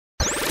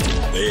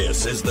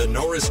This is the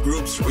Norris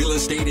Group's Real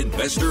Estate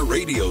Investor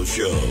Radio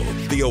Show,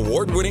 the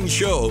award-winning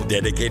show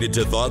dedicated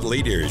to thought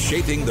leaders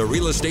shaping the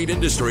real estate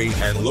industry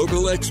and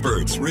local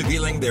experts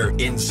revealing their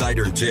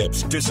insider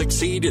tips to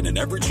succeed in an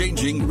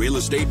ever-changing real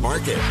estate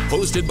market.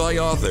 Hosted by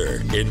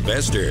author,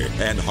 investor,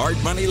 and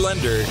hard money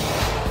lender,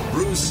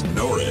 Bruce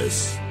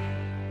Norris.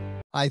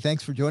 Hi,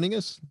 thanks for joining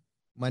us.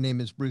 My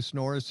name is Bruce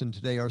Norris, and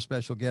today our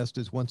special guest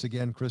is once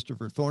again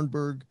Christopher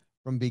Thornberg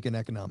from Beacon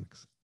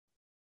Economics.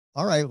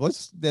 All right,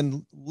 let's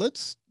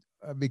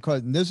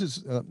because this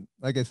is,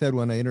 like I said,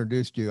 when I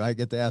introduced you, I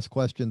get to ask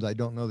questions I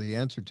don't know the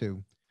answer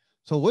to.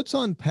 So let's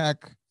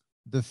unpack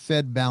the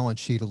Fed balance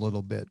sheet a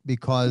little bit,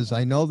 because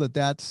I know that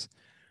that's,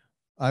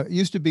 it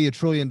used to be $1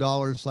 trillion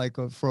like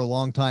for a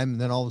long time. And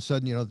then all of a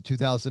sudden, you know, the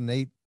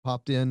 2008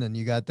 popped in and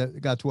you got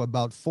to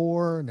about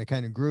 4 and it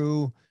kind of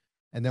grew.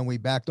 And then we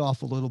backed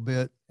off a little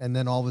bit. And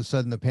then all of a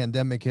sudden the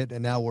pandemic hit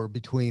and now we're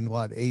between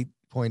what,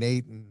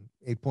 8.8 and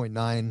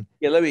 8.9.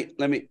 Yeah, let me,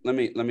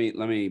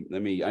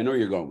 I know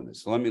you're going with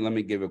this. So let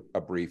me give a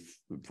brief.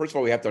 First of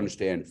all, we have to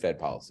understand Fed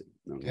policy.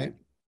 Okay.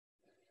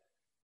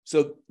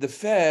 So the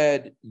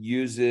Fed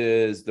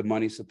uses the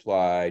money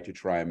supply to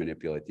try and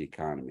manipulate the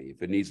economy.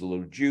 If it needs a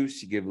little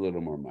juice, you give a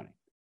little more money.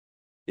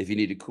 If you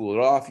need to cool it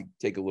off, you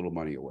take a little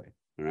money away.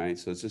 All right.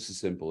 So it's just as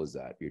simple as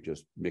that. You're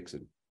just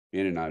mixing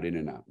in and out, in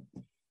and out.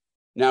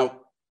 Now,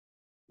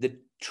 the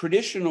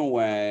traditional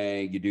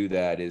way you do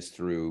that is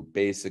through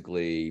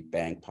basically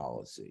bank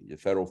policy. The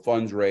federal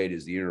funds rate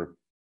is the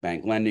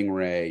interbank lending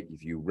rate.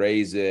 If you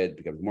raise it, it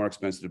becomes more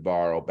expensive to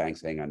borrow.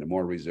 Banks hang on to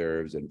more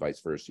reserves, and vice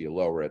versa. You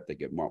lower it, they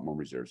get more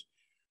reserves.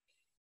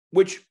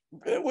 Which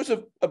was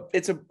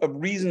it's a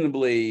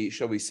reasonably,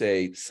 shall we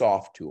say,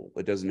 soft tool.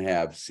 It doesn't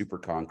have super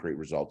concrete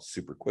results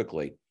super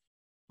quickly,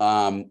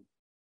 but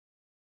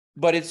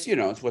it's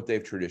it's what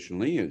they've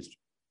traditionally used.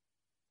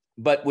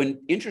 But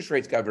when interest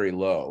rates got very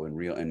low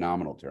in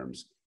nominal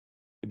terms,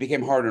 it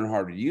became harder and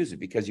harder to use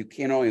it because you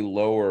can't only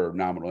lower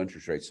nominal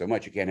interest rates so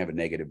much. You can't have a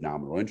negative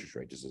nominal interest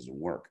rate. It just doesn't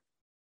work.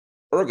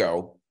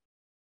 Ergo,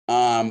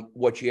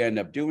 what you end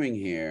up doing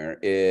here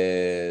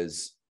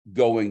is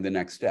going the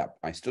next step.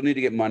 I still need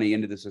to get money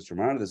into the system,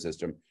 out of the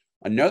system.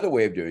 Another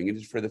way of doing it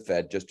is for the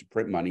Fed just to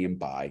print money and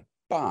buy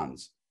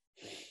bonds.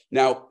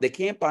 Now, they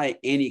can't buy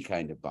any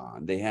kind of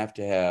bond. They have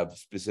to have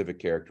specific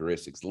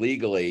characteristics.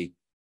 Legally,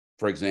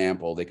 for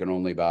example, they can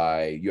only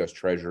buy U.S.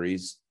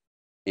 Treasuries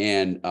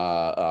and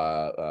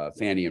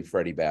Fannie and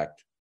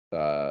Freddie-backed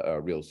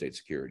real estate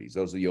securities.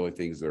 Those are the only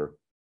things they're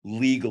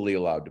legally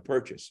allowed to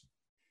purchase.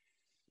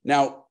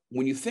 Now,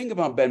 when you think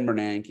about Ben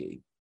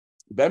Bernanke,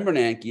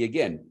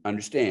 again,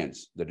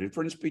 understands the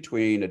difference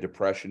between a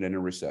depression and a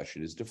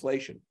recession is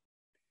deflation.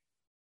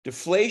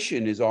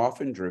 Deflation is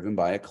often driven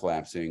by a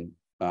collapsing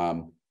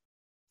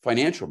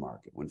financial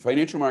market. When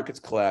financial markets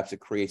collapse, it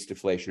creates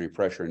deflationary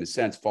pressure. In a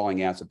sense,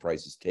 falling asset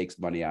prices takes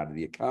money out of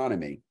the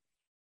economy.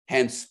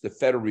 Hence, the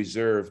Federal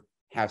Reserve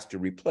has to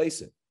replace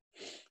it.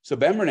 So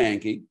Ben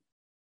Bernanke,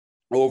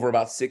 over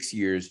about 6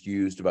 years,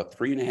 used about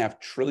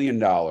 $3.5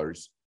 trillion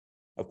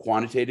of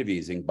quantitative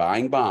easing,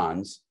 buying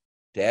bonds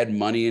to add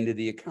money into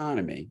the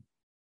economy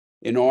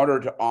in order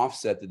to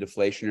offset the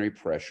deflationary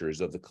pressures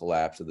of the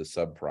collapse of the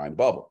subprime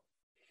bubble.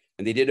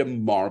 And they did a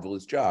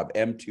marvelous job.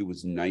 M2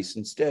 was nice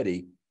and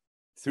steady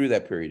through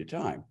that period of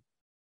time.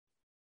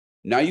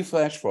 Now you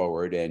flash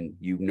forward and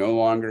you no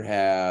longer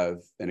have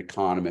an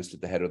economist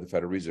at the head of the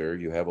Federal Reserve.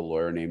 You have a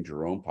lawyer named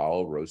Jerome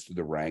Powell, rose to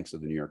the ranks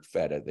of the New York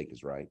Fed, I think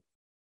is right.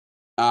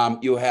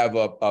 You have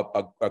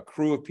a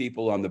crew of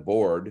people on the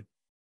board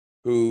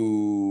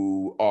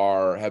who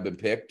have been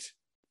picked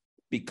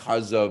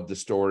because of the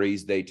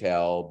stories they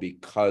tell,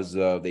 because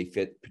they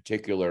fit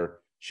particular,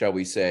 shall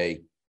we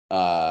say,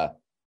 holes.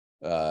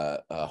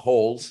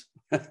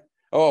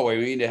 Oh, we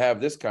need to have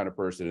this kind of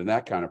person and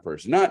that kind of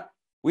person.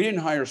 We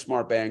didn't hire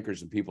smart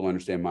bankers and people who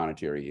understand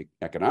monetary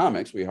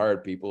economics. We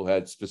hired people who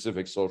had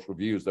specific social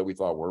views that we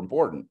thought were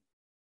important.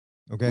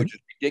 Okay. Which is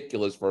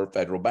ridiculous for a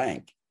federal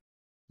bank.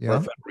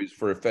 Yeah.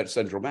 For a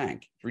central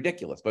bank. It's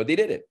ridiculous, but they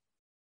did it.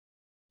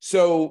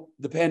 So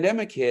the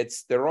pandemic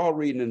hits, they're all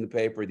reading in the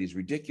paper these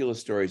ridiculous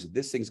stories that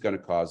this thing's going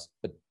to cause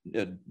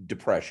a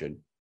depression,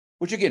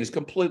 which again is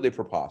completely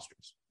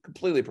preposterous.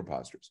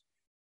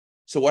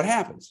 So what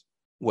happens?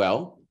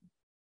 Well,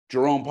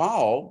 Jerome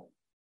Powell,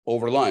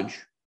 over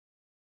lunch,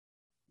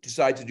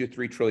 decides to do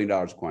 $3 trillion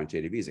of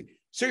quantitative easing.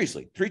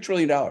 Seriously, $3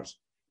 trillion.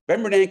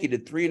 Ben Bernanke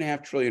did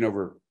 $3.5 trillion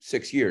over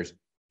 6 years.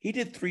 He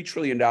did $3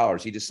 trillion.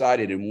 He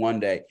decided in one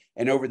day,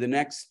 and over the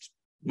next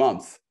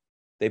month,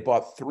 they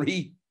bought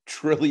 $3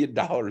 trillion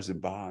in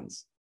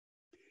bonds.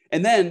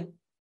 And then,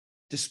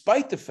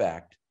 despite the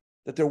fact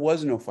that there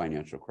was no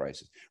financial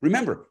crisis.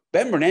 Remember,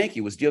 Ben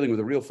Bernanke was dealing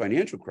with a real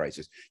financial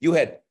crisis. You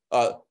had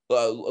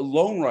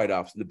loan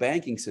write-offs in the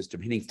banking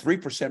system hitting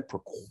 3% per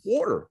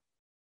quarter.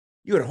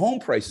 You had home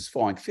prices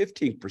falling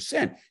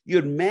 15%. You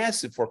had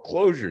massive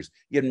foreclosures.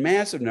 You had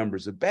massive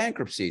numbers of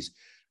bankruptcies.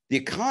 The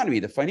economy,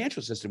 the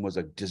financial system was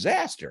a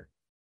disaster.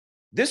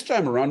 This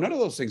time around, none of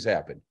those things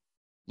happened.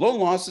 Loan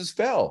losses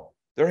fell.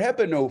 There have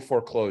been no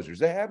foreclosures.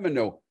 There have been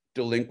no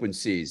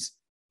delinquencies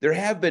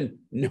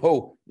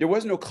there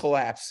was no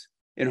collapse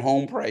in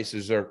home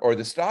prices or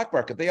the stock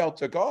market. They all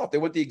took off. They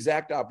went the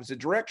exact opposite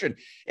direction.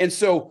 And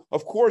so,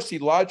 of course, he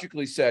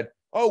logically said,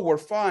 oh, we're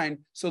fine,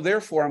 so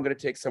therefore I'm going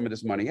to take some of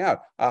this money out.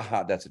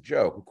 Aha, that's a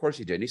joke. Of course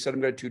he did. And he said, I'm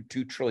going to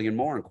do $2 trillion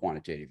more in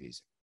quantitative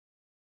easing.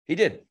 He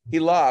did. He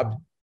lobbed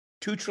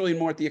 $2 trillion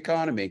more at the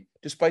economy,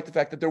 despite the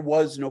fact that there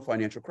was no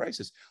financial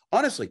crisis.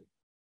 Honestly,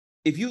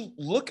 if you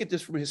look at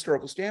this from a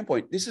historical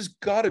standpoint, this has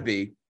got to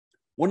be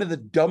one of the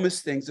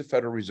dumbest things the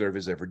Federal Reserve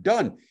has ever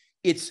done.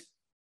 It's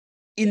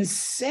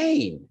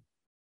insane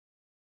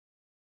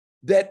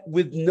that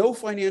with no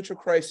financial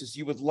crisis,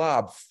 you would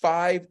lob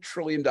 $5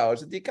 trillion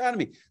at the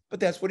economy. But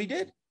that's what he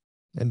did.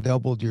 And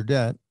doubled your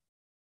debt.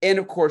 And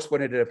of course,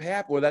 what ended up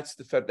happening, well, that's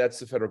the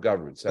federal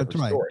government. Separate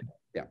That's right. story.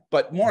 Yeah.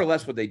 But more or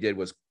less what they did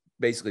was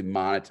basically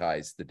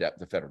monetize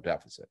the federal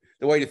deficit.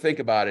 The way to think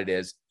about it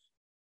is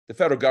the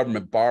federal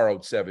government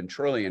borrowed $7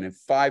 trillion and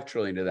 $5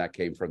 trillion of that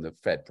came from the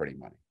Fed printing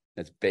money.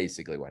 That's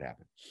basically what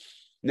happened.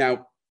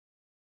 Now,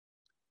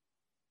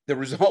 the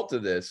result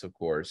of this, of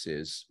course,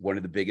 is one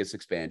of the biggest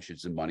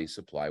expansions in money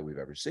supply we've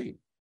ever seen.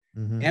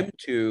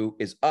 M2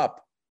 is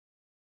up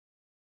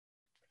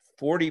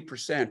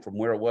 40% from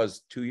where it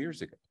was 2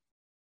 years ago.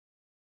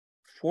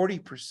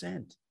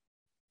 40%.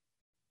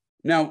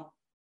 Now,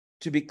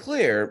 to be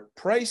clear,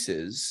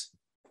 prices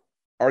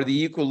are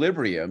the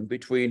equilibrium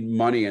between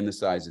money and the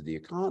size of the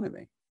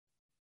economy.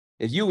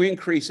 If you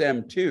increase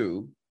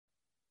M2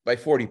 by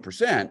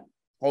 40%,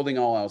 holding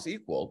all else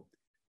equal,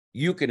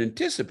 you can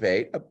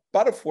anticipate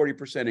about a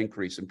 40%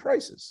 increase in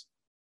prices.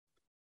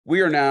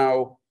 We are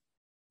now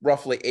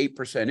roughly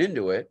 8%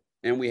 into it,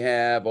 and we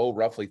have,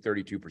 roughly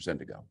 32%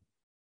 to go.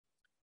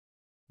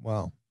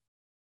 Wow.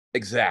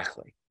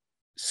 Exactly.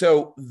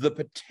 So the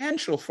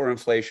potential for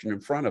inflation in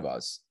front of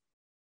us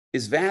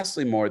is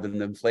vastly more than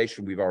the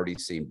inflation we've already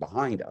seen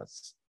behind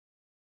us.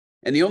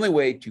 And the only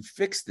way to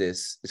fix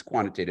this is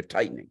quantitative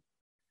tightening.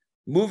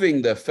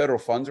 Moving the federal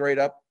funds rate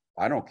up,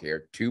 I don't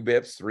care, 2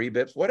 bips, 3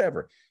 bips,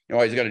 whatever. You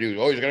know, he's going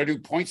to do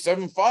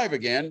 0.75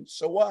 again.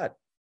 So what?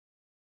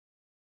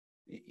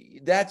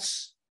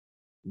 That's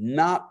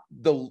not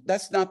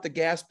the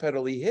gas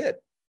pedal he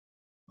hit.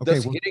 Okay,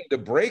 Thus, hitting the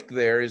brake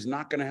there is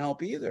not going to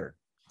help either.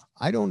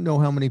 I don't know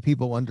how many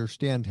people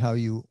understand how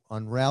you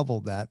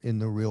unravel that in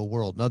the real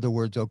world. In other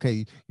words,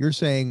 okay, you're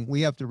saying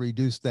we have to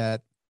reduce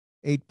that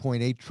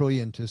 8.8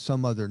 trillion to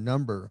some other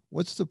number.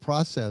 What's the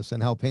process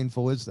and how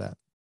painful is that?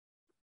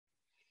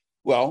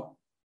 Well,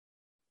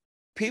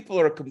 people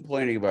are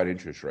complaining about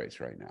interest rates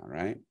right now,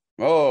 right?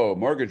 Oh,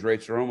 mortgage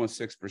rates are almost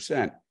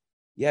 6%.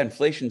 Yeah,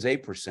 inflation's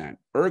 8%.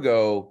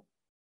 Ergo,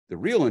 the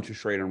real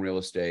interest rate on real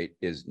estate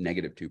is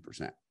negative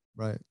 2%.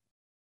 Right.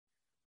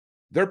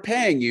 They're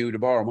paying you to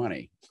borrow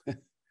money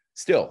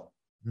still.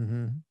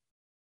 Mm-hmm.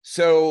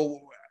 So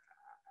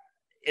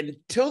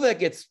until that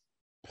gets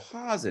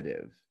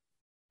positive,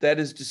 that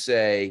is to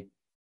say,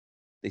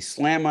 they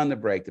slam on the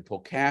brake, they pull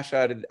cash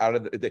out of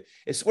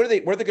it's what they're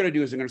going to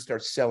do is they're going to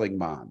start selling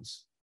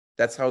bonds.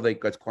 That's how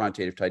that's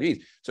quantitative tightening.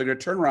 So they're going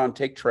to turn around,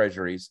 take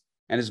treasuries,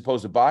 and as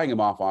opposed to buying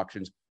them off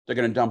auctions, they're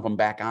going to dump them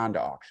back onto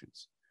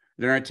auctions.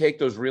 They're going to take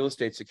those real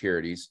estate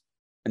securities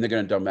and they're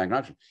going to dump back on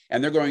auction.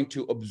 And they're going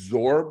to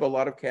absorb a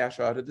lot of cash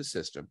out of the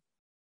system.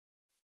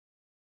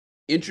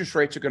 Interest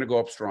rates are going to go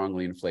up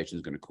strongly. Inflation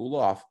is going to cool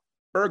off.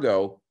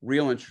 Ergo,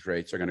 real interest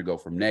rates are going to go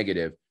from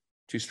negative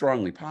to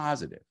strongly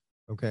positive.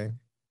 Okay.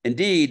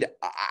 Indeed,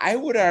 I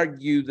would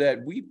argue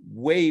that we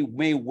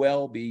may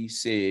well be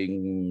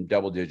seeing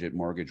double-digit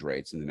mortgage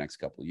rates in the next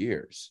couple of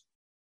years,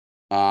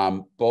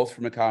 both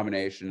from a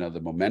combination of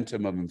the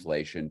momentum of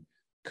inflation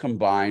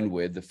combined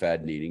with the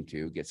Fed needing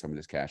to get some of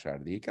this cash out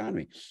of the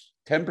economy.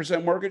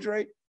 10% mortgage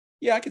rate?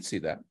 Yeah, I could see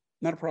that.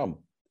 Not a problem.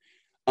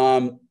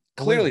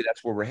 Clearly,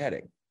 that's where we're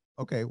heading.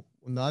 Okay. Well,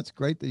 that's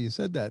great that you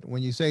said that.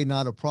 When you say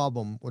not a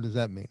problem, what does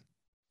that mean?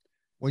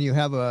 When you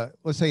have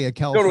let's say a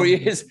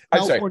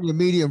California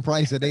median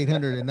price at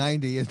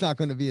 890, it's not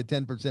going to be a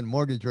 10%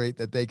 mortgage rate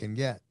that they can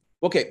get.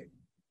 Okay.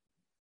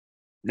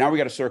 Now we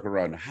got to circle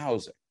around to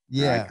housing.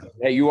 Yeah. Right?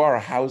 Hey, you are a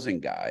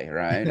housing guy,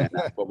 right? And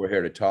that's what we're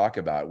here to talk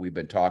about. We've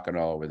been talking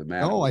all over the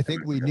map. No, I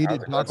think we need to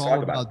talk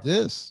all about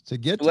this to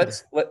get to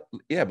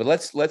but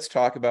let's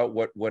talk about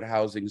what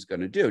housing is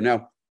going to do.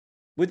 Now,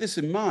 with this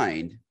in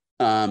mind,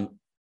 I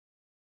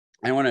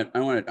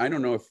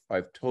don't know if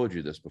I've told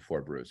you this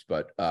before, Bruce,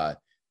 but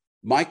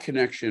my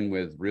connection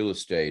with real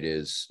estate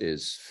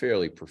is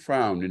fairly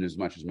profound in as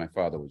much as my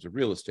father was a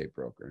real estate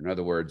broker. In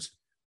other words,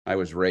 I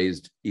was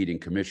raised eating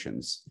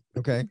commissions.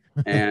 Okay.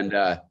 And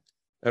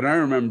I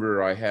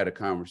remember I had a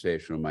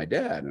conversation with my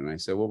dad and I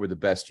said, what were the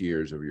best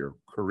years of your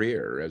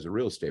career as a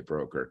real estate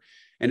broker?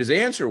 And his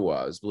answer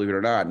was, believe it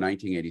or not,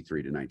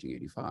 1983 to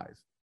 1985,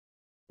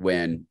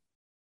 when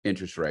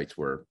interest rates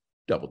were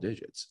double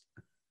digits.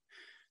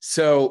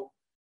 So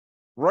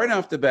right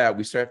off the bat,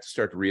 we start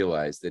to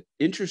realize that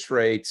interest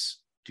rates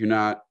do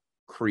not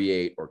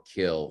create or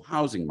kill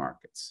housing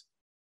markets.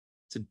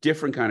 It's a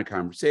different kind of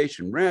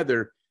conversation.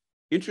 Rather,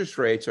 interest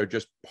rates are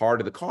just part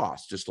of the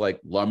cost, just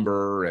like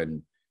lumber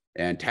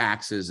and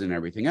taxes and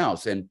everything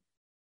else. And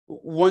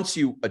once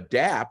you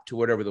adapt to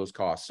whatever those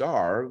costs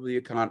are,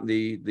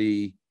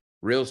 the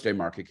real estate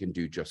market can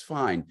do just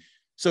fine.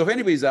 So if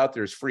anybody's out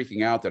there is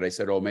freaking out that I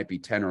said, oh, it might be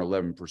 10 or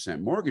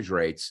 11% mortgage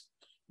rates,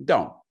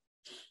 don't.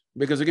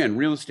 Because again,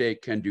 real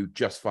estate can do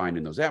just fine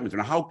in those atmospheres.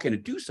 Now, how can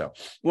it do so?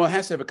 Well, it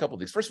has to have a couple of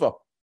things. First of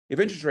all, if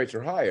interest rates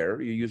are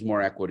higher, you use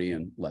more equity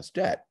and less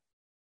debt.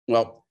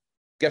 Well,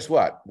 guess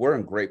what? We're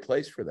in a great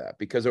place for that,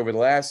 because over the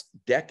last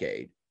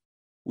decade,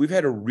 we've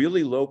had a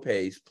really low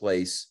pace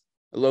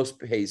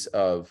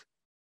of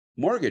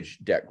mortgage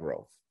debt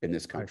growth in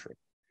this country.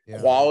 Yeah.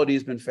 Quality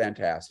has been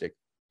fantastic.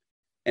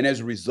 And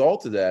as a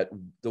result of that,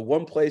 the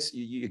one place,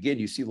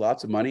 you see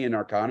lots of money in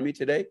our economy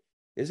today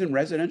is in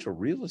residential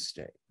real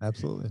estate.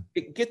 Absolutely.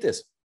 Get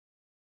this.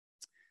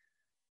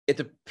 At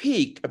the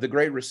peak of the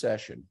Great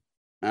Recession,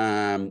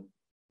 before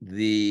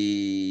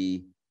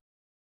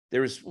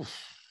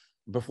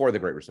the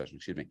Great Recession,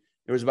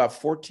 there was about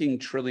 $14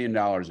 trillion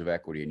of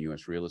equity in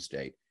U.S. real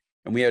estate.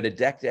 And we had a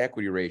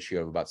debt-to-equity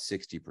ratio of about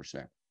 60%.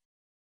 Of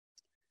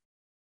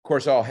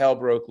course, all hell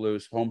broke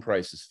loose. Home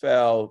prices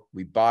fell.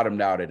 We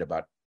bottomed out at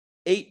about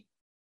 $8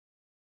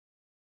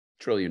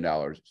 trillion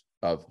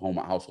of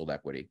household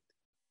equity,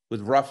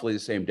 with roughly the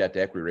same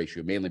debt-to-equity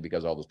ratio, mainly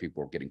because all those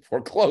people were getting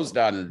foreclosed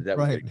on and the debt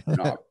was getting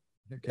written off.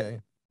 Okay.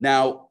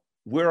 Now,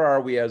 where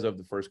are we as of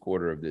the first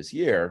quarter of this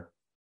year?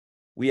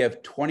 We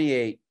have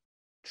 $28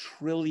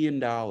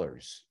 trillion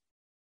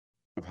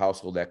of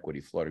household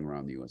equity floating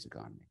around the U.S.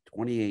 economy.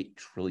 28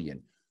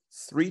 trillion,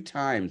 3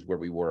 times where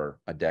we were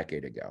a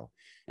decade ago.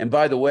 And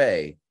by the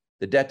way,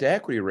 the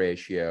debt-to-equity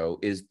ratio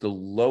is the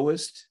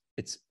lowest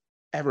it's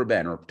ever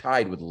been, or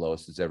tied with the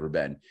lowest it's ever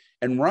been,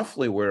 and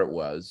roughly where it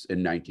was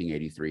in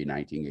 1983,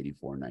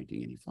 1984,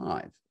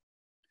 1985.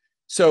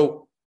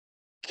 So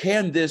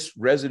can this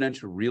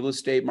residential real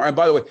estate market, and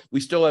by the way, we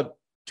still have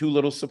too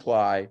little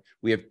supply.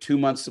 We have 2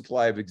 months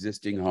supply of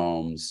existing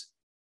homes.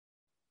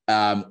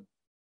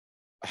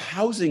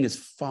 Housing is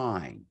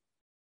fine,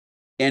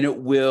 and it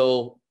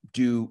will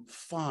do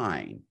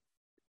fine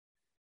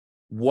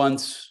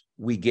once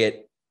we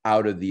get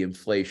out of the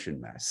inflation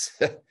mess.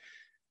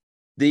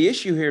 The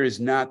issue here is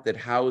not that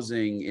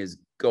housing is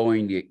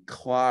going to get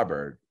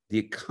clobbered. The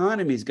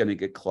economy is going to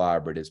get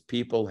clobbered as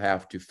people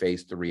have to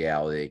face the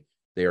reality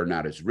they are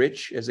not as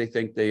rich as they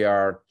think they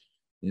are,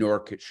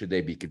 nor should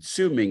they be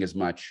consuming as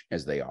much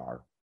as they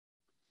are.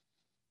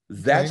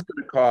 That's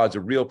going to cause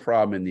a real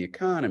problem in the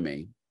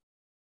economy.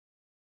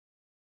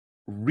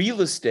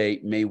 Real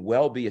estate may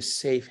well be a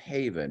safe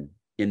haven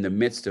in the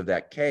midst of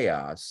that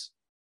chaos.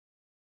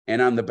 And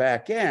on the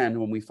back end,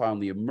 when we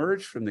finally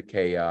emerge from the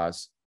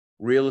chaos,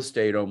 real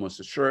estate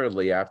almost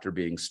assuredly, after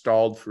being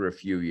stalled for a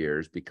few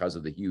years because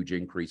of the huge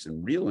increase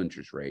in real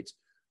interest rates,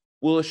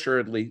 will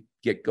assuredly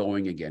get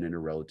going again in a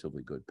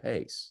relatively good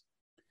pace.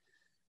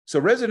 So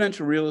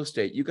residential real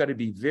estate, you got to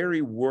be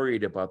very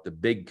worried about the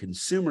big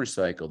consumer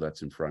cycle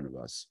that's in front of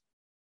us.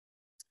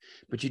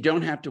 But you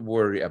don't have to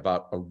worry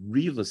about a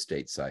real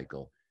estate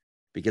cycle,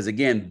 because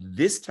again,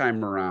 this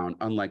time around,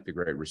 unlike the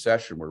Great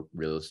Recession where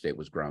real estate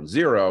was ground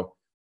zero,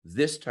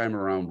 this time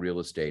around real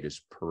estate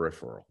is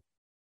peripheral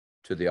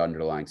to the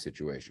underlying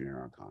situation in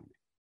our economy.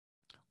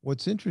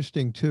 What's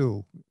interesting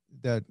too,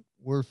 that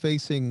we're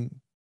facing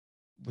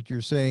what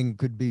you're saying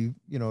could be,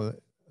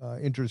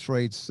 interest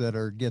rates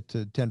that get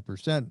to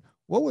 10%.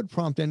 What would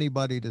prompt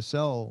anybody to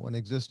sell an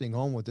existing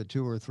home with a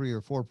 2 or 3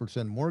 or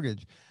 4%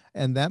 mortgage?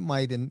 And that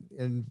might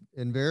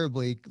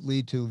invariably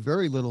lead to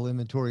very little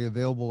inventory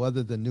available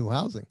other than new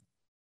housing.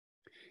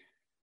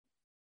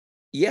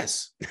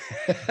 Yes.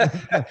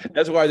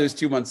 That's why there's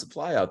 2 months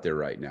supply out there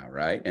right now,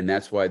 right? And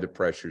that's why the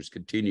pressures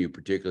continue,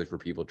 particularly for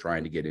people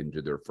trying to get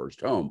into their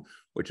first home,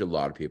 which a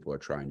lot of people are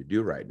trying to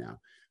do right now.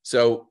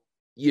 So,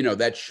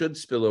 that should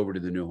spill over to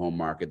the new home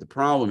market. The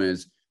problem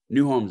is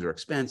new homes are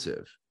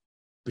expensive,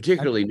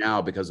 particularly now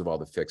because of all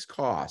the fixed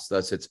costs.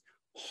 Thus, it's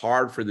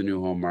hard for the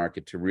new home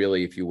market to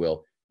really, if you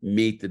will,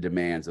 meet the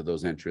demands of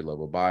those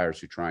entry-level buyers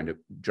who are trying to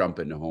jump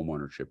into home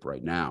ownership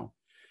right now.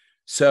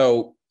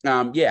 So,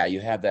 you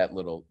have that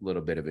little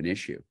bit of an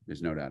issue.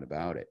 There's no doubt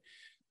about it.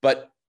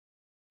 But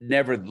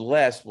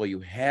nevertheless, while you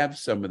have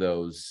some of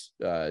those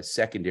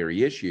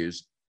secondary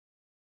issues,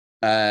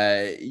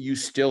 you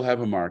still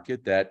have a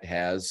market that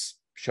has,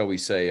 shall we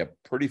say, a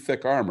pretty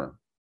thick armor,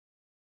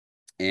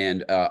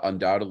 and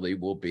undoubtedly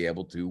will be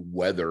able to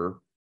weather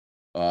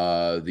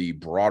the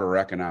broader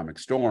economic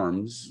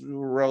storms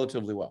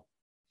relatively well.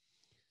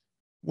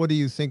 What do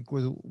you think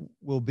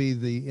will be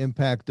the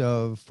impact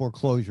of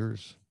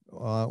foreclosures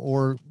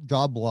or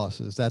job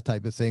losses, that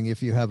type of thing,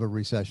 if you have a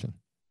recession?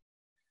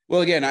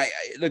 Well, again, I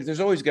look, there's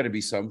always going to be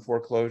some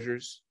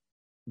foreclosures,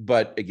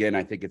 but again,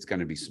 I think it's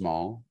going to be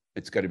small.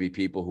 It's going to be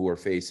people who are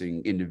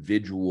facing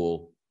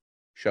individual,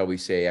 shall we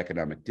say,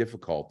 economic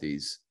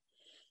difficulties,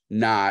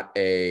 not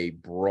a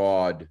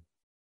broad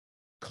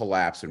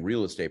collapse in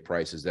real estate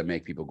prices that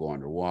make people go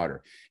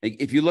underwater.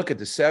 If you look at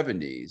the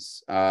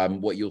 70s,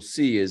 what you'll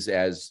see is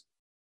as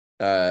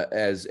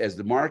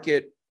the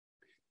market,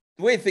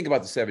 the way to think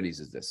about the 70s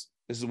is this.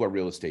 This is what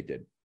real estate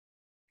did.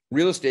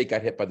 Real estate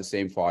got hit by the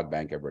same fog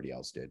bank everybody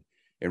else did.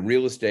 And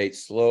real estate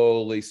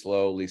slowly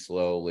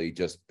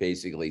just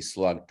basically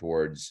slunk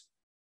towards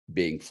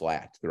being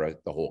flat. The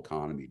whole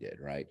economy did,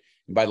 right?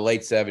 And by the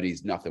late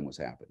 70s, nothing was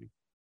happening.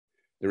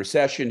 The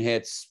recession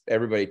hits,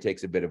 everybody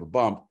takes a bit of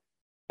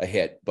a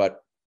hit,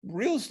 but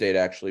real estate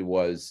actually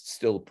was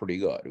still pretty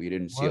good. We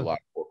didn't see a lot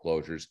of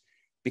foreclosures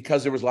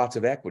because there was lots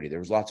of equity. There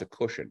was lots of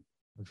cushion.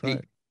 That's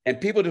right. And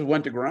people just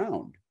went to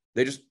ground.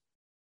 They just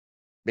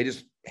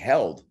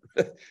held.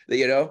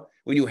 You know,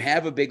 when you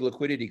have a big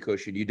liquidity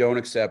cushion, you don't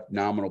accept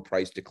nominal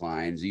price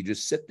declines. You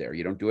just sit there.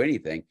 You don't do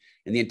anything.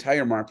 And the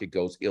entire market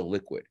goes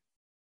illiquid.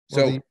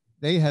 Well, so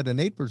they had an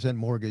 8%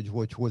 mortgage,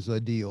 which was a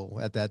deal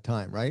at that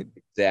time, right?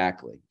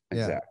 Exactly.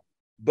 Yeah.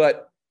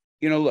 But,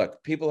 you know,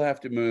 look, people have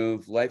to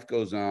move. Life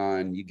goes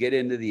on. You get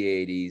into the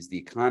 80s. The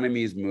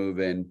economy is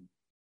moving.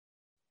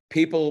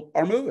 People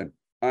are moving.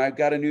 I've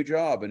got a new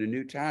job in a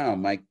new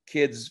town. My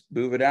kids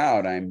moving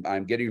out.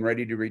 I'm getting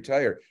ready to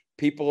retire.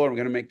 People are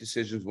going to make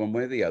decisions one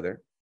way or the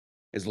other.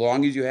 As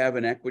long as you have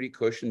an equity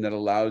cushion that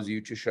allows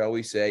you to, shall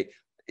we say,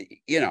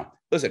 you know,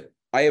 listen,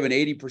 I have an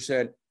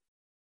 80%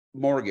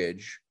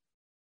 mortgage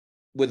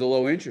with a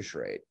low interest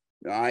rate.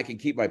 I can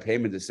keep my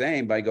payment the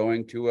same by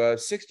going to a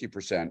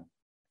 60%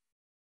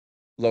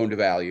 loan to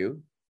value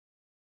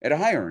at a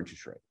higher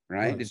interest rate,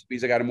 right? This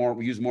means I got to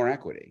use more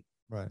equity.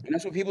 Right. And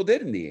that's what people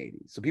did in the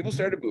 80s. So people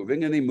started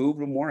moving and they moved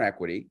with more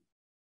equity.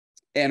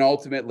 And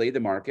ultimately the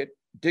market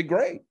did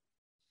great.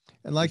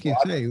 And like you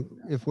say,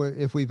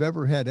 if we've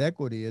ever had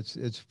equity,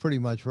 it's pretty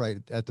much right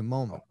at the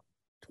moment.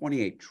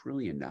 $28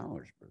 trillion,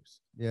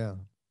 Bruce. Yeah.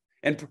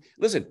 And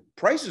listen,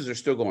 prices are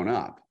still going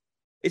up.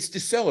 It's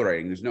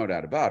decelerating. There's no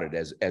doubt about it,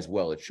 as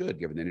well it should,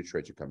 given the interest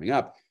rates are coming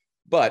up.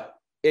 But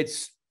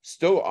it's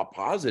still a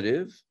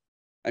positive.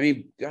 I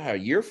mean, a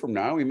year from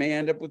now, we may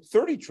end up with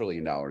 $30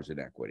 trillion in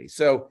equity.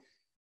 So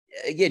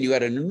again, you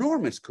had an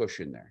enormous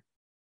cushion there.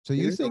 So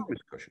you think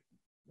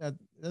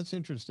that's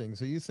interesting.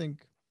 So you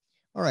think,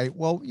 all right,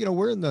 well, you know,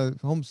 we're in the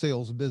home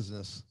sales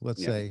business,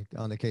 let's say,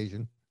 on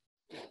occasion.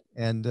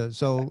 And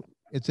so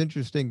it's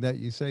interesting that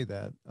you say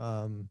that.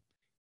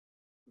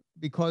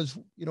 Because,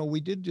 you know, we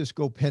did just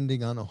go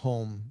pending on a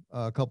home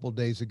a couple of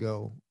days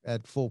ago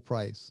at full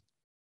price.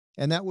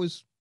 And that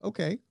was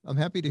okay. I'm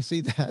happy to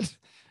see that.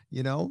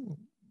 You know,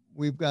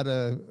 we've got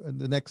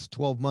the next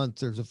 12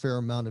 months, there's a fair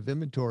amount of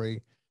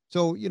inventory.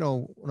 So, you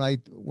know,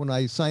 when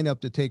I sign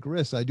up to take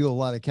risks, I do a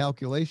lot of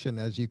calculation,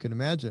 as you can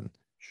imagine.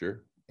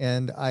 Sure.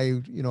 And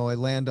I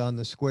land on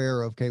the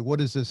square of, okay, what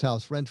does this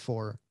house rent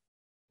for?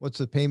 What's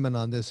the payment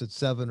on this at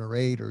 7 or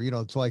 8? Or, you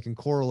know, so I can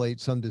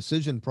correlate some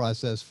decision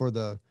process for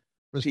the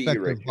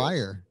respective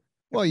buyer.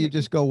 Well, you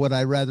just go, would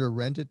I rather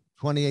rent at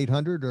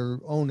 2,800 or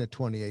own at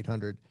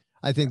 2,800?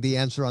 I think the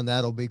answer on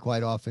that will be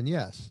quite often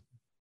yes.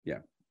 Yeah.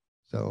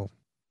 So,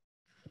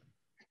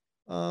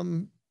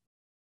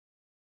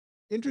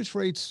 interest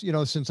rates, you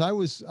know, since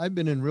I've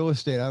been in real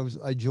estate,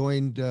 I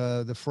joined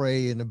the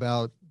fray in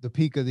about the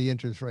peak of the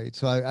interest rate.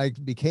 So I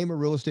became a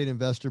real estate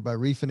investor by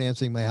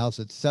refinancing my house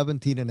at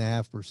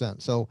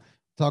 17.5%. So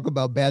talk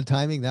about bad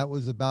timing. That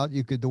was about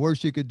the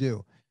worst you could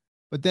do.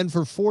 But then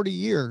for 40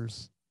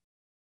 years,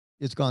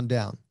 it's gone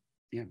down.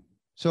 Yeah.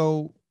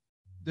 So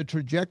the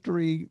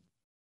trajectory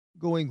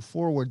going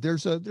forward,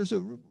 there's a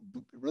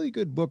really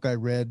good book I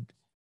read.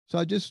 So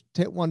I just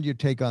wanted your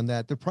take on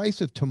that. The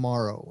Price of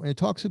Tomorrow. And it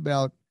talks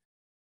about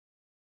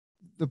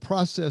the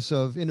process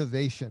of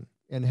innovation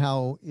and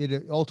how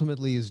it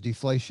ultimately is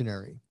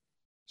deflationary.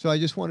 So I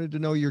just wanted to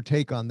know your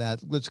take on that.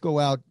 Let's go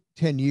out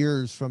 10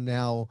 years from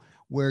now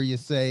where you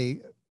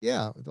say,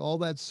 yeah, all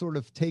that's sort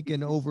of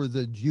taken over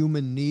the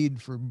human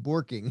need for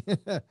working.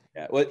 Yeah,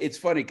 well, it's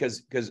funny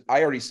because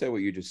I already said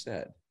what you just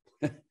said.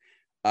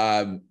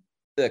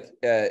 Look,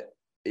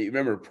 you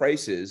remember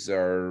prices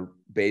are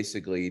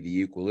basically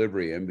the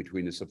equilibrium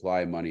between the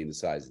supply of money and the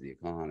size of the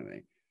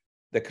economy.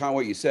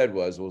 What you said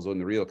was when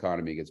the real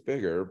economy gets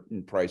bigger,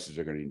 prices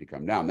are going to need to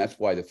come down. That's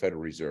why the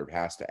Federal Reserve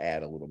has to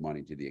add a little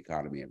money to the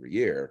economy every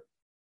year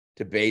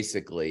to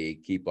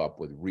basically keep up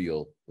with the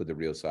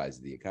real size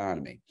of the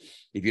economy.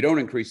 If you don't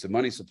increase the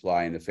money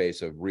supply in the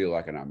face of real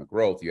economic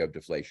growth, you have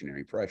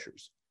deflationary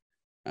pressures.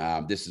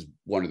 This is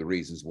one of the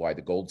reasons why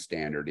the gold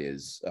standard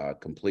is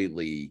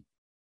completely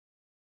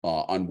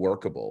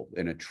unworkable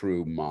in a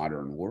true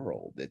modern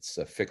world. It's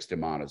a fixed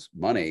amount of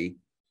money.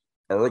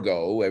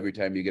 Ergo, every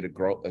time you get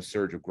a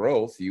surge of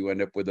growth, you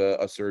end up with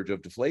a surge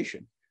of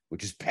deflation,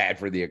 which is bad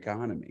for the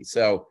economy.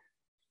 So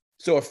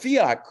a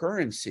fiat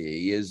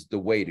currency is the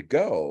way to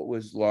go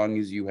as long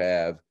as you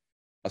have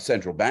a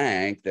central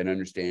bank that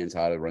understands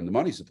how to run the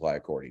money supply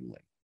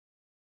accordingly.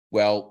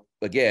 Well,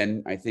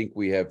 again, I think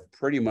we have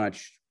pretty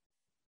much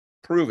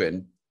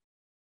proven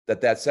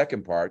that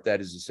second part,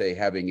 that is to say,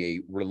 having a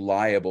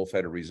reliable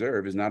Federal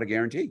Reserve, is not a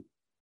guarantee.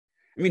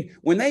 I mean,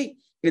 when they,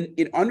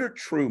 under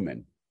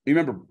Truman,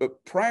 remember,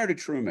 prior to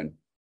Truman,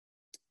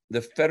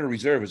 the Federal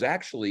Reserve was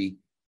actually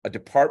a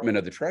department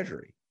of the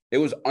Treasury. It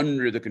was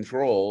under the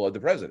control of the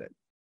president.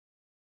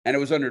 And it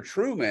was under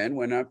Truman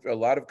when, after a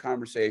lot of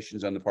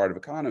conversations on the part of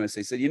economists,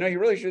 they said, you know, you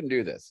really shouldn't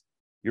do this.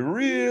 You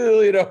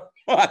really don't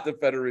want the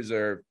Federal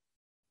Reserve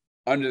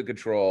under the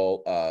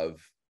control of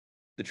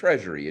the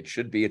Treasury. It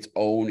should be its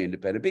own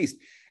independent beast.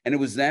 And it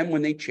was then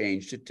when they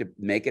changed it to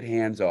make it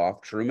hands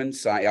off. Truman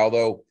signed,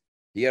 although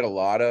he had a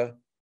lot of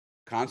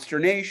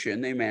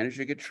consternation, they managed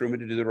to get Truman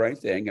to do the right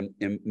thing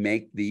and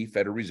make the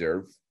Federal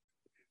Reserve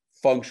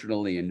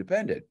functionally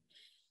independent.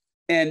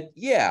 And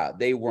yeah,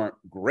 they weren't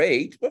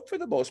great, but for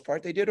the most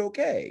part, they did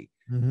okay.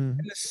 In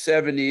the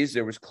 70s,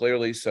 there was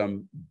clearly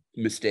some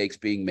mistakes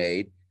being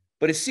made,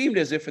 but it seemed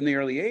as if in the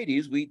early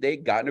 80s,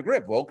 they'd gotten a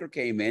grip. Volcker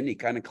came in, he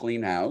kind of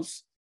cleaned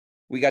house.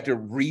 We got to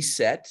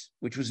reset,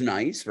 which was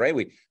nice, right?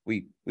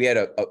 We had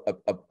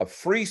a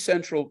free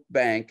central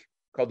bank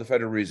called the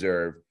Federal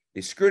Reserve. They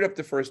screwed up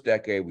the first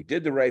decade. We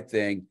did the right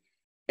thing.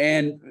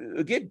 And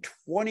again,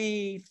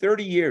 20,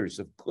 30 years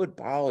of good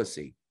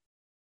policy.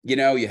 You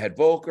know, you had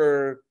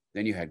Volcker,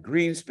 then you had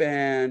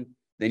Greenspan,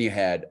 then you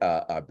had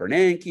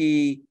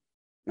Bernanke,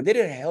 and they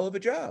did a hell of a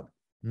job.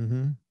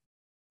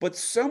 But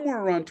somewhere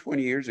around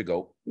 20 years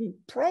ago,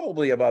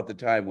 probably about the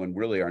time when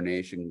really our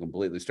nation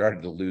completely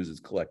started to lose its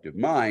collective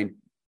mind,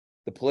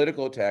 the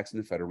political attacks in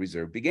the Federal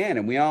Reserve began.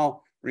 And we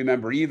all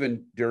remember,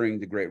 even during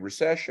the Great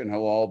Recession,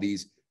 how all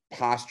these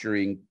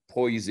posturing,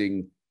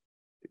 poising,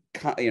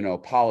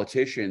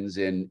 politicians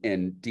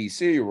in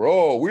DC were,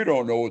 oh, we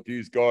don't know what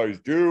these guys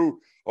do.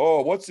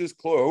 Oh, what's this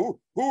clue?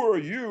 Who are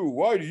you?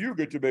 Why do you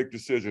get to make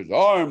decisions?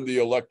 I'm the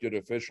elected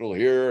official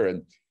here.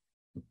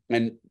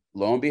 And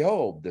lo and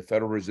behold, the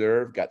Federal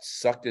Reserve got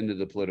sucked into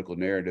the political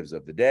narratives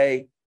of the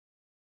day.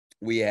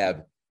 We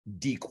have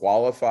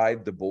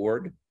dequalified the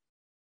board.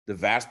 The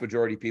vast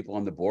majority of people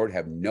on the board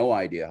have no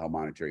idea how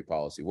monetary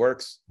policy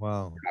works.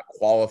 Wow. They're not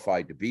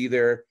qualified to be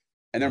there,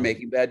 and they're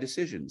making bad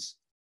decisions.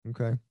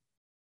 Okay.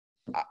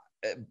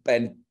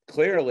 And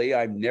clearly,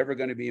 I'm never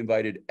going to be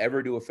invited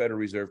ever to a Federal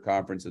Reserve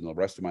conference in the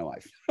rest of my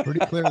life. Pretty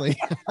clearly.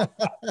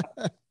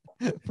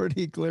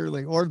 Pretty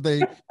clearly. Or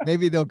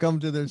maybe they'll come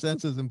to their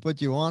senses and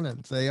put you on it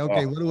and say,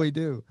 okay, what do we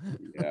do?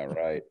 Yeah,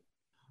 right.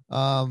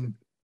 About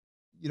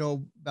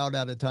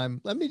out of time.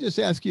 Let me just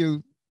ask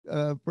you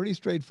a pretty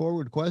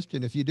straightforward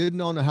question. If you didn't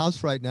own a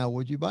house right now,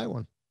 would you buy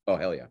one? Oh,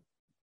 hell yeah.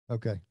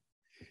 Okay.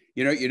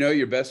 You know,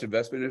 your best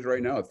investment is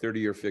right now a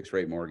 30-year fixed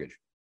rate mortgage.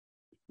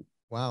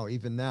 Wow,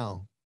 even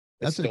now.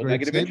 That's a still great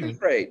negative statement.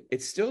 interest rate.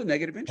 It's still a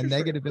negative interest rate. A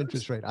negative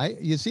interest rate.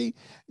 You see,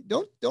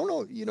 don't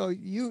know,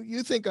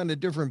 you think on a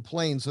different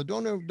plane. So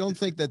don't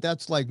think that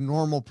that's like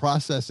normal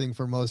processing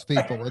for most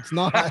people. It's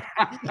not.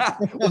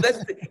 Well,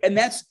 that's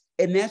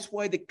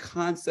why the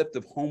concept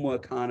of homo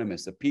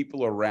economists, that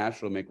people are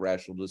rational, make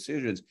rational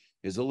decisions,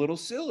 is a little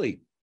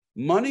silly.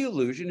 Money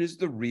illusion is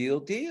the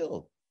real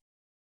deal.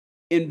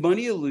 And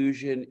money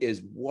illusion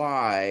is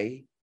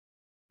why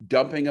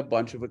dumping a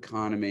bunch of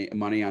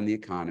money on the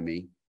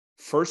economy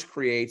first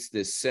creates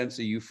this sense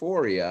of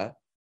euphoria,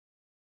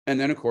 and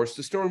then of course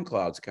the storm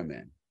clouds come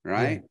in,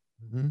 right?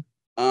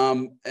 Yeah.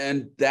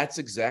 And that's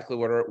exactly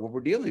what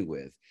we're dealing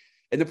with.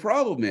 And the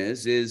problem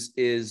is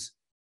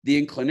the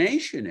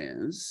inclination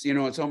is,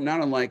 it's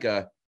not unlike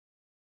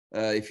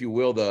if you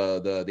will,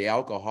 the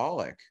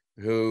alcoholic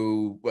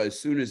who, as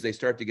soon as they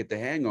start to get the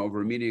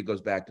hangover, immediately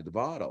goes back to the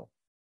bottle.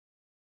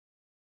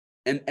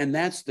 And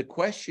that's the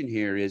question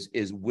here is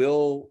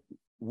will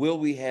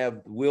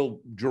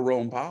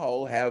Jerome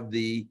Powell have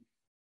the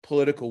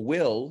political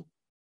will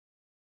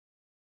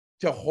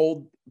to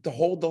hold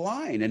the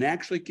line and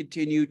actually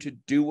continue to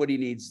do what he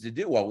needs to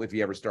do? Well, if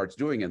he ever starts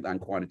doing it on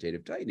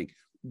quantitative tightening,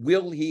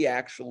 will he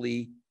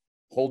actually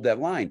hold that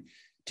line?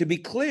 To be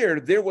clear,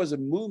 there was a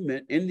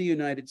movement in the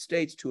United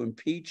States to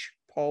impeach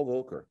Paul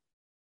Volcker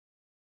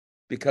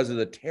because of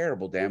the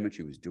terrible damage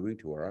he was doing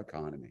to our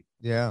economy.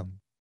 Yeah.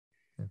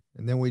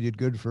 And then we did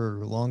good for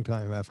a long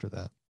time after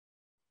that.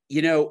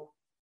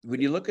 When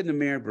you look in the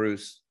mirror,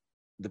 Bruce,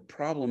 the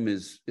problem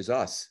is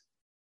us.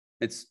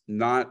 It's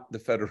not the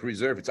Federal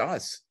Reserve, it's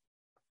us.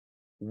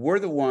 We're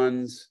the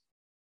ones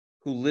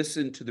who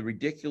listen to the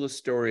ridiculous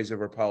stories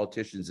of our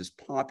politicians, this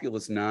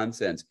populist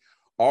nonsense.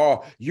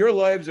 Oh, your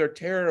lives are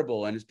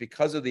terrible, and it's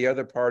because of the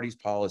other party's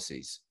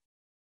policies.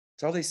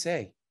 That's all they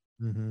say.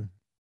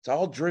 It's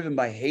all driven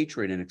by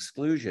hatred and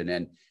exclusion,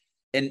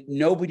 and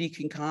nobody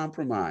can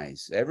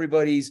compromise.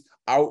 Everybody's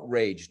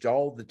outraged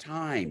all the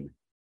time.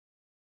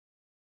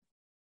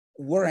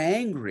 We're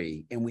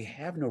angry, and we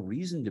have no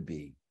reason to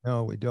be.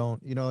 No, we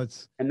don't.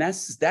 And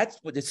that's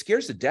what it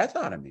scares the death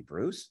out of me,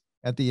 Bruce.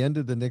 At the end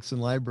of the Nixon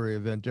Library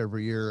event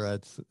every year,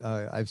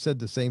 I've said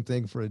the same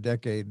thing for a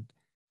decade.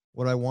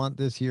 What I want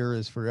this year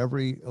is for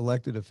every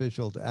elected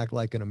official to act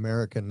like an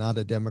American, not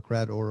a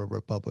Democrat or a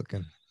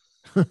Republican.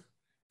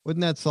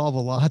 Wouldn't that solve a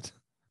lot?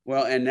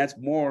 Well, and that's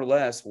more or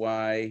less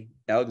why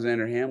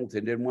Alexander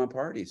Hamilton didn't want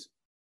parties.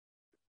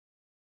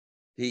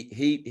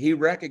 He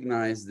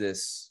recognized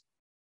this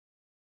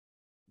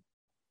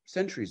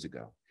centuries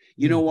ago.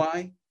 You know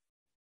why?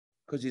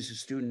 Because he's a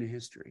student of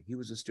history. He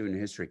was a student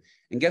of history.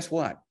 And guess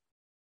what?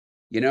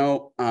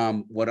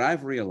 What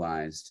I've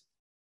realized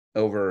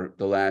over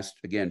the last,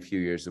 few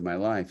years of my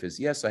life is,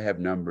 yes, I have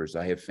numbers.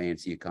 I have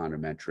fancy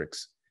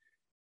econometrics.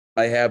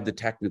 I have the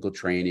technical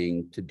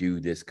training to do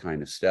this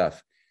kind of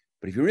stuff.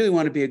 But if you really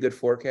want to be a good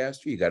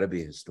forecaster, you got to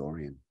be a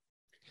historian.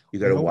 You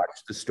got to watch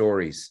the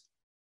stories.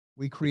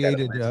 We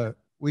created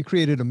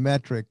a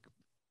metric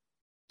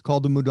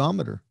called the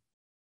moodometer,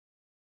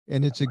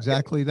 and it's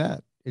exactly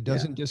that. It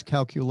doesn't just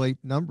calculate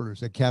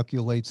numbers; it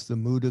calculates the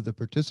mood of the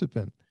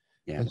participant.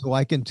 Yeah. And so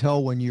I can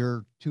tell when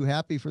you're too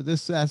happy for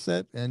this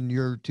asset and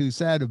you're too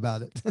sad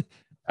about it.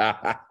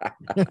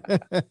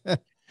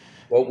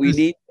 Well, we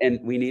need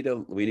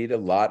a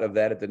lot of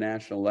that at the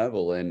national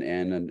level,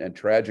 and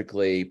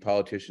tragically,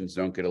 politicians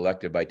don't get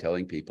elected by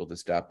telling people to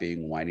stop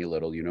being whiny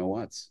little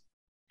you-know-whats.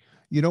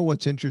 You know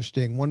what's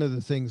interesting? One of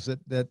the things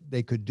that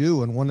they could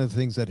do, and one of the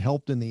things that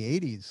helped in the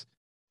 80s,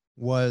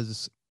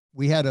 was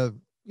we had a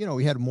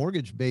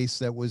mortgage base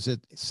that was at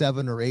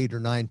 7 or 8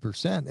 or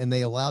 9%, and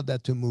they allowed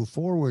that to move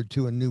forward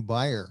to a new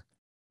buyer.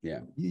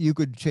 Yeah, you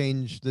could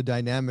change the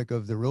dynamic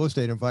of the real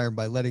estate environment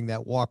by letting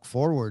that walk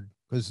forward,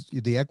 because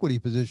the equity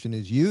position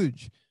is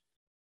huge.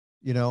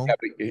 Yeah,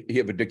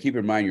 but to keep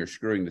in mind, you're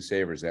screwing the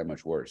savers that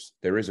much worse.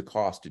 There is a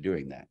cost to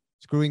doing that.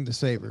 Screwing the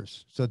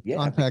savers. So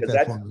unpack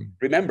that for me.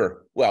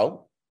 Remember,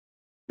 well,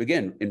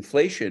 again,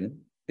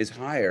 inflation is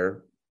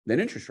higher than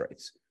interest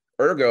rates.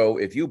 Ergo,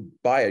 if you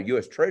buy a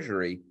U.S.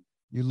 Treasury,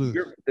 you lose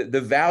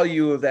the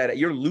value of that.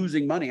 You're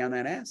losing money on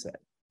that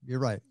asset. You're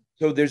right.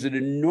 So there's an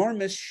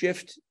enormous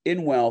shift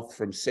in wealth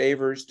from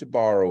savers to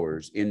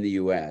borrowers in the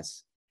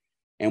U.S.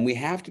 And we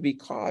have to be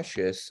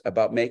cautious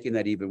about making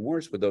that even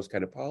worse with those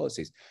kind of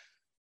policies.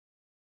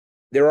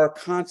 There are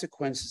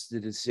consequences to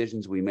the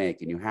decisions we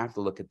make, and you have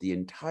to look at the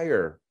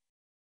entire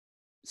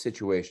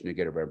situation to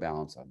get a better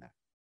balance on that.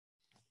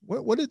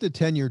 What did the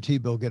 10-year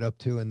T-bill get up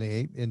to in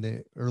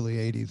the early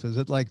 80s? Was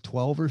it like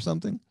 12 or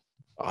something?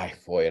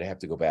 Boy, I'd have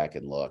to go back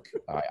and look.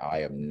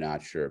 I am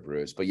not sure,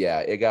 Bruce. But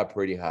yeah, it got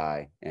pretty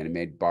high, and it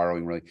made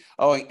borrowing really.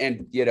 Oh,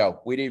 and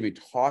we didn't even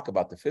talk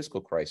about the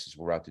fiscal crisis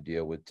we're about to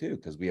deal with too,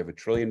 because we have a $1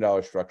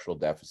 trillion structural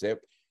deficit,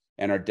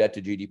 and our debt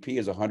to GDP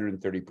is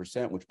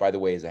 130%, which, by the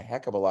way, is a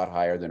heck of a lot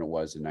higher than it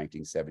was in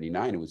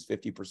 1979. It was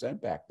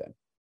 50% back then.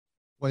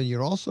 Well,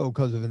 you're also,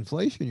 because of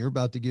inflation, you're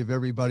about to give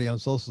everybody on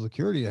Social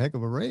Security a heck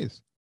of a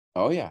raise.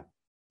 Oh yeah.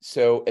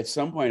 So at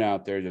some point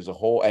out there's a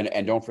whole,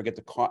 and don't forget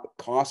the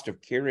cost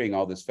of carrying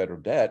all this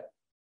federal debt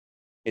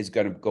is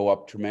going to go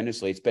up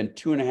tremendously. It's been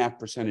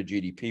 2.5% of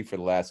GDP for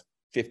the last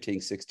 15,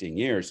 16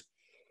 years.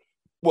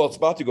 Well, it's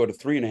about to go to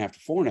 3.5 to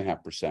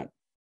 4.5%.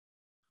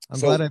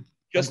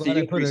 Just the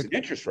increase in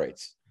interest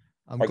rates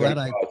are going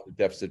to cause the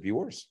deficit to be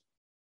worse.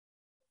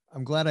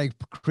 I'm glad I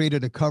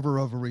created a cover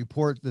of a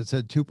report that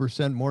said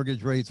 2%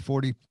 mortgage rates,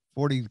 40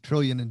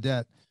 trillion in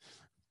debt.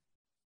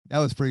 That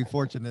was pretty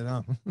fortunate,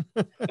 huh?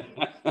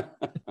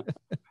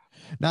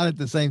 Not at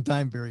the same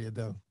time period,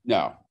 though.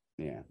 No.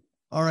 Yeah.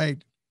 All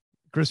right,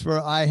 Christopher,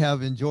 I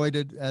have enjoyed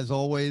it as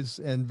always,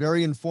 and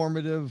very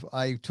informative.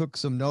 I took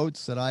some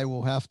notes that I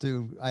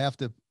have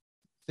to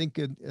think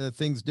of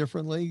things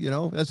differently.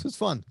 This was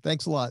fun.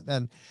 Thanks a lot.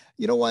 And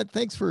you know what?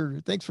 Thanks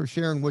for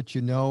sharing what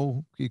you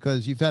know,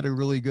 because you've had a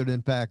really good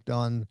impact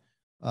on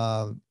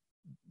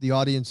the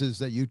audiences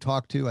that you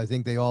talk to. I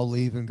think they all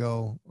leave and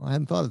go, I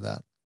hadn't thought of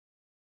that.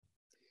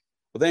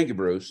 Well, thank you,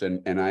 Bruce.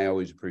 And I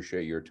always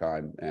appreciate your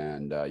time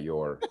and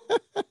your,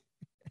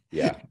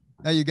 yeah.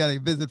 Now you got a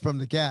visit from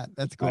the cat.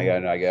 That's cool.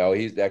 I go.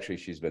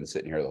 She's been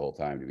sitting here the whole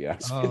time, to be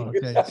honest. Oh,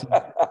 okay.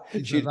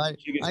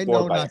 I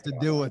know not to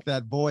do what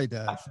that boy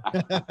does.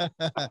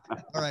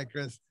 All right,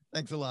 Chris.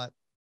 Thanks a lot.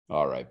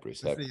 All right,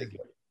 Bruce. See you.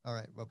 All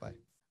right. Bye-bye.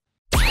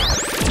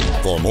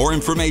 For more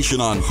information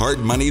on hard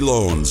money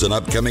loans and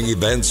upcoming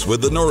events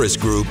with the Norris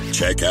Group,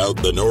 check out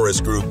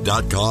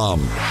thenorrisgroup.com.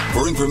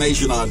 For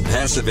information on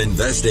passive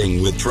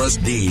investing with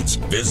trust deeds,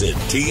 visit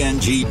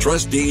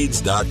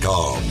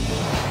tngtrustdeeds.com.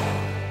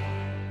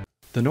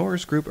 The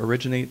Norris Group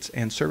originates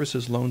and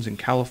services loans in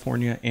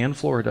California and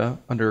Florida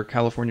under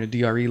California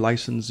DRE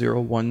License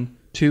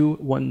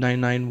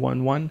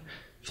 012-19911,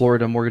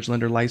 Florida Mortgage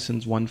Lender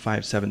License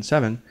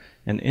 1577,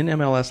 and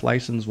NMLS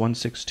License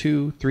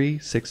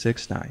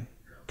 1623669.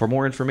 For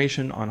more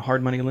information on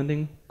hard money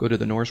lending, go to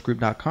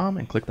thenorrisgroup.com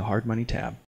and click the Hard Money tab.